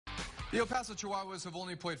The El Paso Chihuahuas have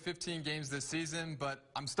only played 15 games this season, but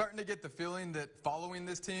I'm starting to get the feeling that following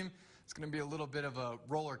this team, it's going to be a little bit of a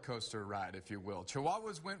roller coaster ride, if you will.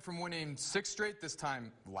 Chihuahuas went from winning 6 straight this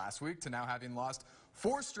time last week to now having lost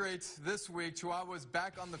 4 straight this week. Chihuahuas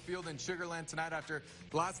back on the field in Sugarland tonight after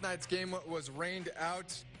last night's game was rained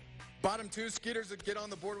out. Bottom 2, Skeeters get on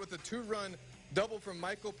the board with a 2-run double from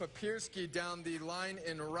Michael Papierski down the line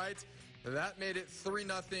in right. That made it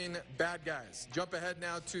 3-0 Bad Guys. Jump ahead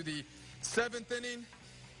now to the 7th inning.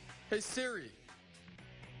 Hey Siri,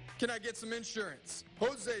 can I get some insurance?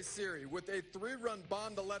 Jose Siri with a 3-run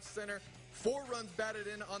bomb to left center. 4 runs batted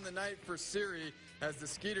in on the night for Siri as the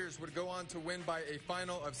Skeeters would go on to win by a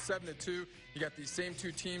final of 7-2. You got these same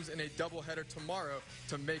 2 teams in a doubleheader tomorrow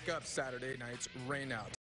to make up Saturday night's rainout.